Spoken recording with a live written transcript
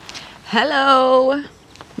Hello!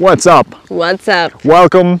 What's up? What's up?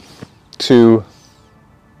 Welcome to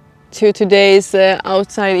today's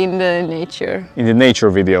outside in the nature the nature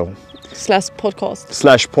video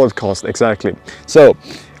 /podcast. exactly. So,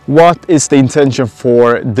 what is the intention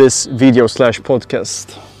for this video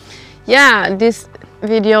 /podcast? Yeah, this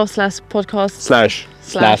video /podcast Slash.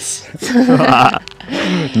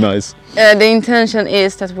 Nice. The intention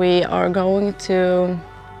is that we are going to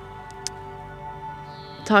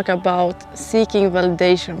talk about seeking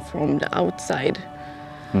validation from the outside.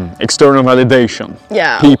 External validation.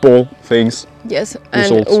 Yeah. People, things. Yes,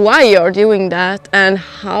 results. and why you're doing that and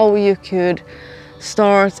how you could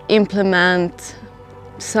start implement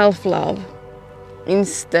self-love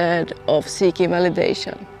instead of seeking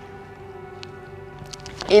validation.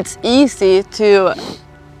 It's easy to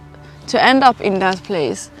end up in that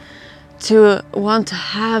place, to want to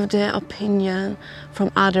have the opinion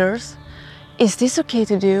from others. Is this okay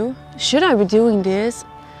to do? Should I be doing this?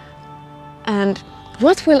 And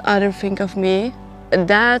what will others think of me?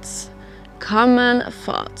 That's common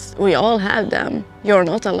thoughts. We all have them. You're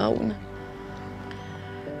not alone.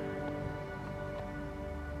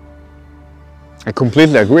 I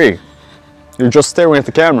completely agree. You're just staring at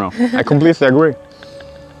the camera. I completely agree.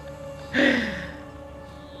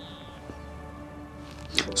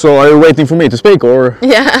 So are you waiting for me to speak or?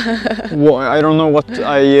 Yeah. Well, I don't know what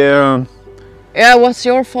I... Yeah, what's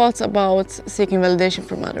your thoughts about seeking validation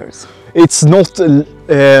from others? It's not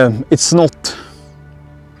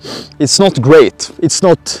great. It's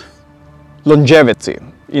not longevity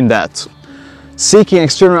in that. Seeking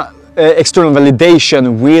external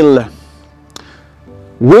validation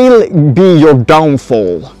will be your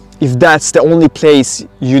downfall if that's the only place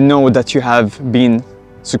you know that you have been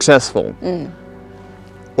successful,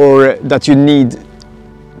 or that you need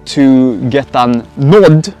to get a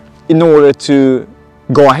nod in order to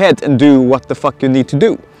go ahead and do what the fuck you need to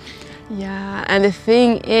do. Yeah, and the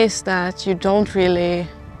thing is that you don't really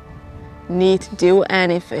need to do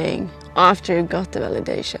anything after you got the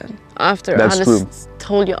validation. After That's others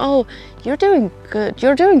told you, oh, you're doing good,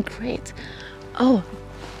 you're doing great. Oh,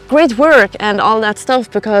 great work and all that stuff,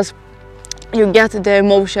 because you get the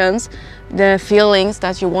emotions, the feelings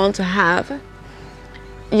that you want to have.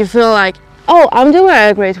 You feel like, oh, I'm doing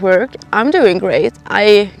a great work, I'm doing great.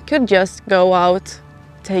 I could just go out,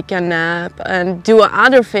 take a nap and do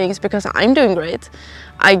other things because I'm doing great.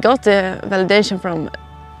 I got the validation from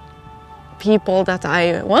people that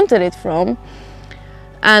I wanted it from,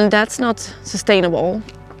 and that's not sustainable,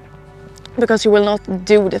 because you will not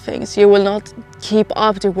do the things, you will not keep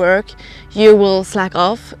up the work, you will slack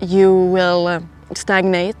off, you will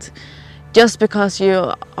stagnate, just because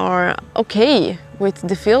you are okay with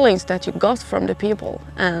the feelings that you got from the people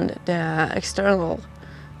and the external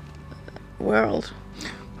world.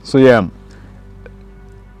 So yeah,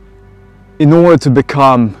 in order to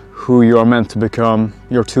become who you are meant to become,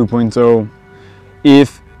 your 2.0,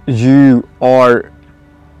 if you are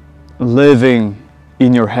living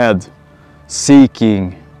in your head,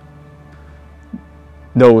 seeking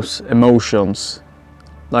those emotions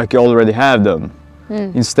like you already have them,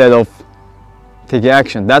 instead of taking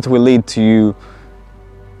action, that will lead to you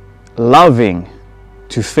loving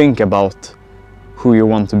to think about who you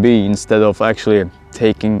want to be instead of actually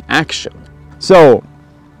taking action. So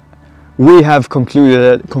we have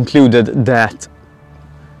concluded that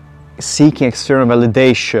seeking external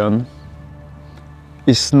validation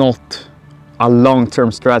is not a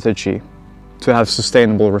long-term strategy to have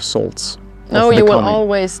sustainable results. No, you will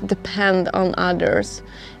always depend on others.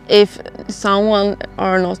 If someone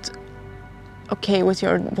are not okay with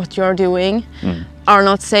what you're doing, are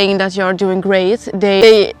not saying that you're doing great,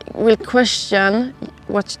 they will question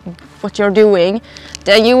what you're doing,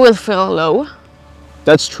 then you will feel low.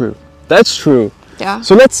 That's true. That's true. Yeah.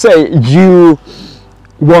 So let's say you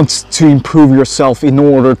want to improve yourself in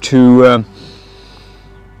order to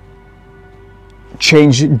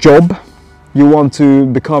change job, you want to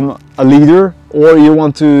become a leader, or you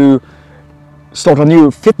want to start a new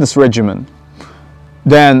fitness regimen.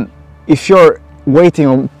 Then if you're waiting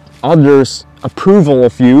on others' approval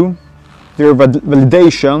of you, their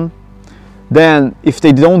validation, then if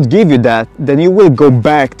they don't give you that, then you will go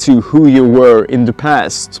back to who you were in the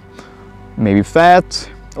past. Maybe fat,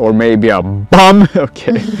 or maybe a bum,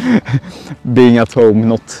 okay. Being at home,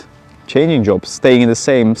 not changing jobs, staying in the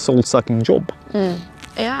same soul-sucking job.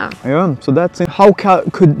 Yeah. Yeah, so that's it. How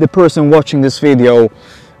could the person watching this video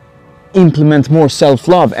implement more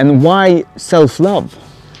self-love, and why self-love?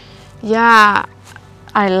 Yeah,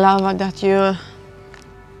 I love that you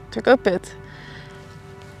took up it.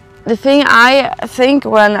 the thing I think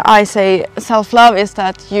when I say self-love is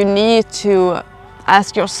that you need to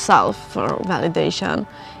ask yourself for validation.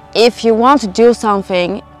 If you want to do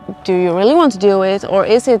something, do you really want to do it, or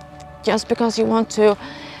is it just because you want to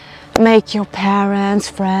make your parents,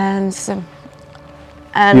 friends,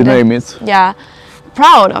 and You name it. yeah,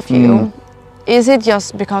 proud of you? Is it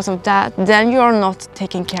just because of that? Then you're not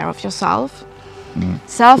taking care of yourself.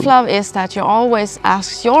 Self-love is that you always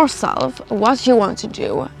ask yourself what you want to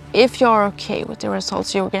do, if you're okay with the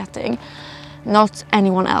results you're getting, not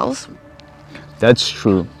anyone else. That's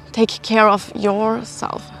true. Take care of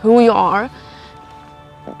yourself, who you are.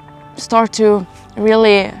 Start to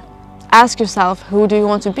really ask yourself, who do you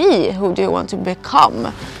want to be? Who do you want to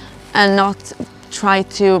become? And not try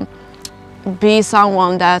to be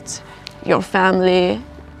someone that your family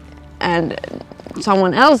and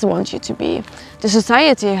someone else wants you to be. The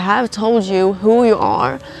society have told you who you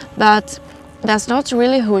are, but that's not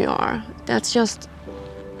really who you are. That's just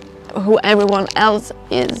who everyone else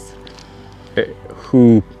is.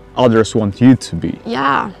 Who others want you to be.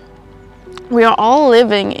 Yeah. We are all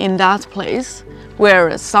living in that place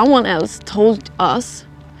where someone else told us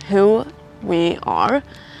who we are,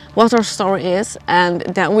 what our story is, and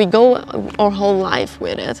then we go our whole life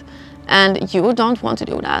with it. And you don't want to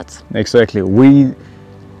do that. Exactly.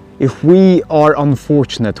 If we are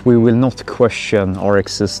unfortunate, we will not question our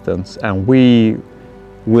existence, and we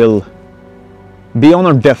will be on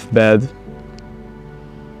our deathbed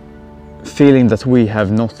feeling that we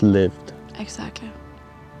have not lived. Exactly.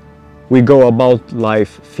 We go about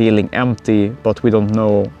life feeling empty, but we don't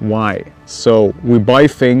know why. So we buy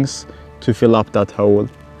things to fill up that hole,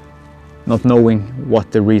 not knowing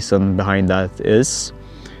what the reason behind that is.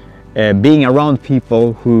 Being around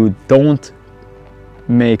people who don't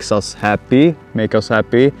make us happy,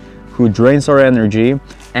 who drains our energy,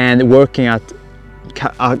 and working at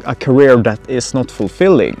a career that is not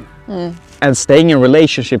fulfilling. And staying in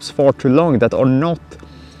relationships far too long that are not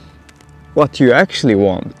what you actually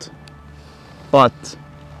want. But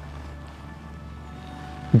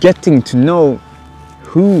getting to know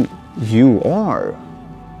who you are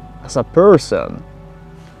as a person.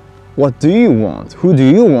 What do you want? Who do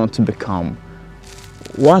you want to become?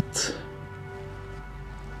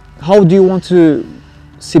 How do you want to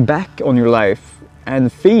see back on your life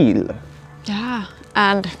and feel? Yeah,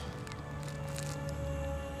 and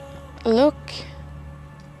look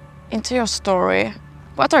into your story.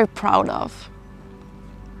 What are you proud of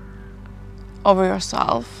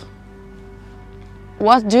yourself?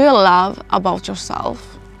 What do you love about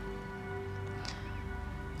yourself?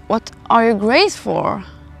 What are you grateful for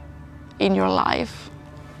in your life?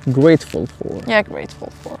 Grateful for. Yeah,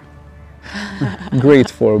 grateful for.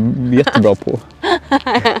 Grateful, jättebra på.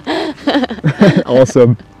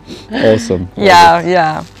 Awesome.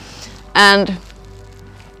 Yeah. And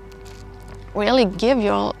really give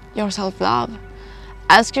yourself love.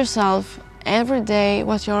 Ask yourself every day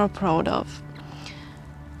what you're proud of.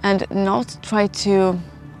 And not try to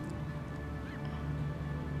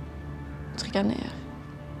trycka ner.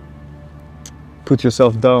 Put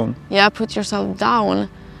yourself down. Yeah, put yourself down.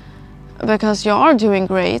 Because you are doing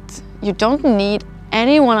great. You don't need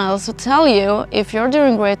anyone else to tell you if you're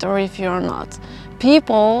doing great or if you're not.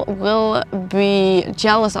 People will be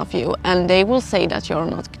jealous of you and they will say that you're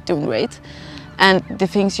not doing great and the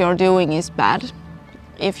things you're doing is bad.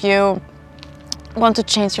 If you want to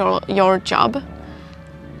change your job,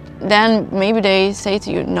 then maybe they say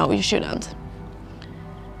to you, no, you shouldn't.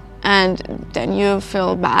 And then you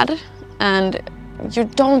feel bad and you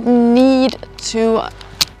don't need to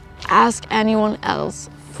ask anyone else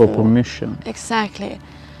for permission. Exactly.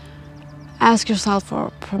 Ask yourself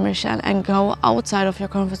for permission and go outside of your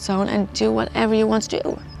comfort zone and do whatever you want to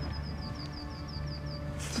do.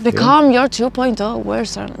 Become your 2.0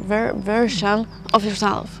 version of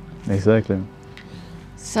yourself. Exactly.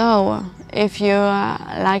 So, if you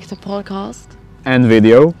like the podcast and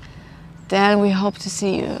video, then we hope to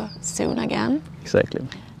see you soon again. Exactly.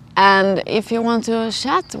 And if you want to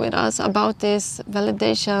chat with us about this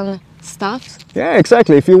validation stuff. Yeah,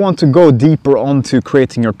 exactly. If you want to go deeper onto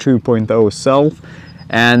creating your 2.0 self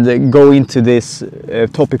and go into this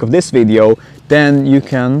topic of this video, then you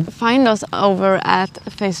can find us over at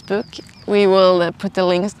Facebook. We will put the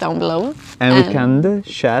links down below. And we can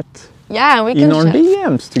chat we can in our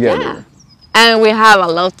DMs together. Yeah. And we have a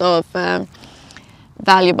lot of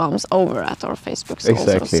value bombs over at our Facebook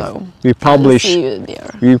exactly. also. So we publish see you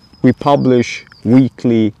there. We publish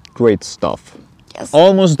weekly great stuff. Yes.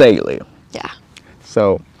 Almost daily. Yeah.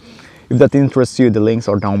 So if that interests you, the links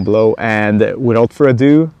are down below. And without further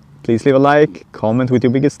ado, please leave a like, comment with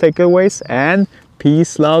your biggest takeaways, and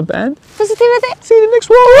peace, love, and positivity. see you in the next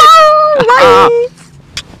one. Bye.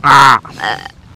 Ah.